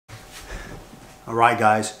Alright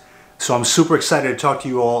guys, so I'm super excited to talk to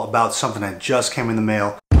you all about something that just came in the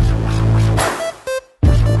mail.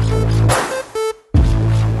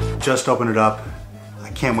 Just opened it up. I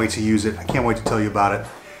can't wait to use it. I can't wait to tell you about it.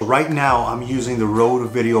 Right now I'm using the Ride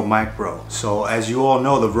VideoMicro. So as you all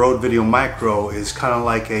know, the Ride VideoMicro is kind of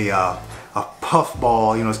like a puff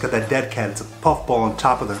ball. You know, it's got that dead cat. It's a puff ball on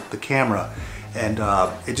top of the camera. And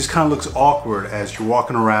it just kind of looks awkward as you're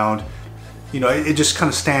walking around. You know, it just kind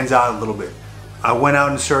of stands out a little bit. I went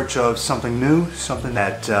out in search of something new, something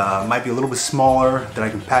that might be a little bit smaller, that I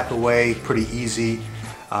can pack away pretty easy.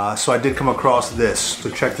 So I did come across this, so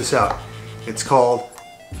check this out. It's called,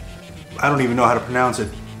 I don't even know how to pronounce it,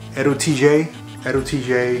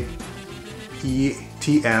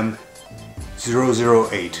 ETM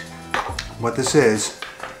 008. What this is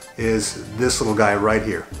this little guy right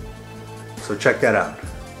here. So check that out.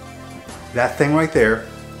 That thing right there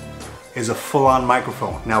is a full-on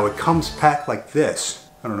microphone. Now it comes packed like this.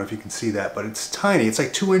 I don't know if you can see that, but it's tiny. It's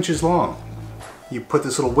like 2 inches long. You put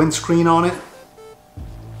this little windscreen on it.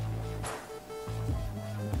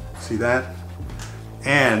 See that?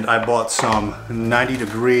 And I bought some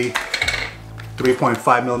 90-degree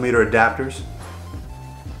 3.5mm adapters.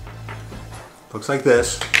 Looks like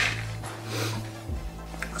this.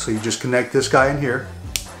 So you just connect this guy in here.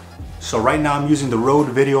 So right now I'm using the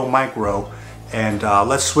Ride VideoMicro, and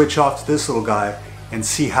let's switch off to this little guy and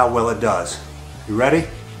see how well it does. You ready?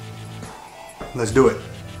 Let's do it.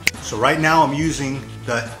 So right now I'm using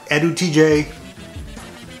the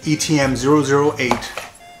ETM 008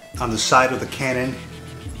 on the side of the Canon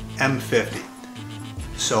M50.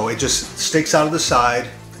 So it just sticks out of the side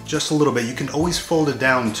just a little bit. You can always fold it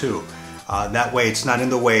down too. That way it's not in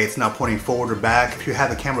the way, it's not pointing forward or back. If you have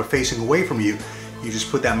the camera facing away from you, you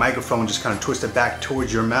just put that microphone, just kind of twist it back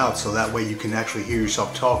towards your mouth, so that way you can actually hear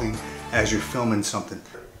yourself talking as you're filming something.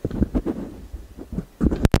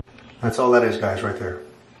 That's all that is, guys, right there.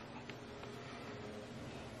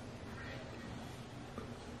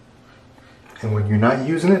 And when you're not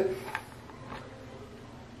using it,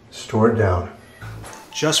 store it down.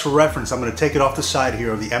 Just for reference, I'm going to take it off the side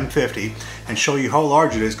here of the M50 and show you how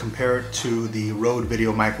large it is compared to the Ride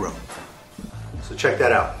VideoMicro. So check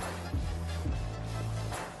that out.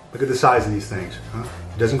 Look at the size of these things. Huh?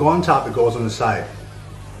 It doesn't go on top, it goes on the side.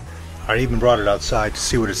 I even brought it outside to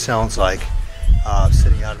see what it sounds like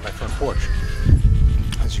sitting out on my front porch.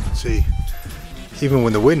 As you can see, even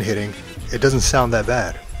when the wind hitting, it doesn't sound that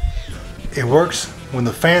bad. It works when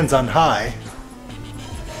the fan's on high,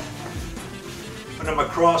 when I'm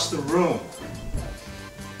across the room.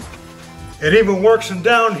 It even works from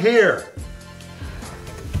down here.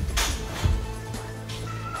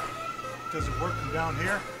 Does it work from down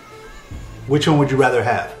here? Which one would you rather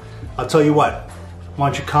have? I'll tell you what, why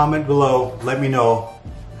don't you comment below, let me know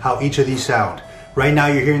how each of these sound. Right now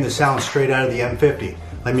you're hearing the sound straight out of the M50.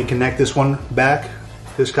 Let me connect this one back,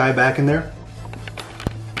 this guy back in there.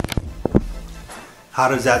 How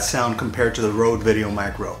does that sound compared to the Ride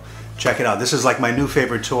VideoMicro? Check it out. This is like my new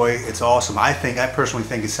favorite toy. It's awesome. I personally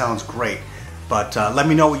think it sounds great. But let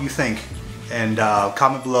me know what you think, and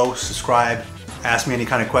comment below, subscribe, ask me any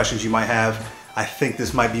kind of questions you might have. I think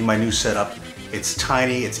this might be my new setup. It's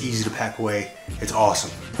tiny, it's easy to pack away, it's awesome.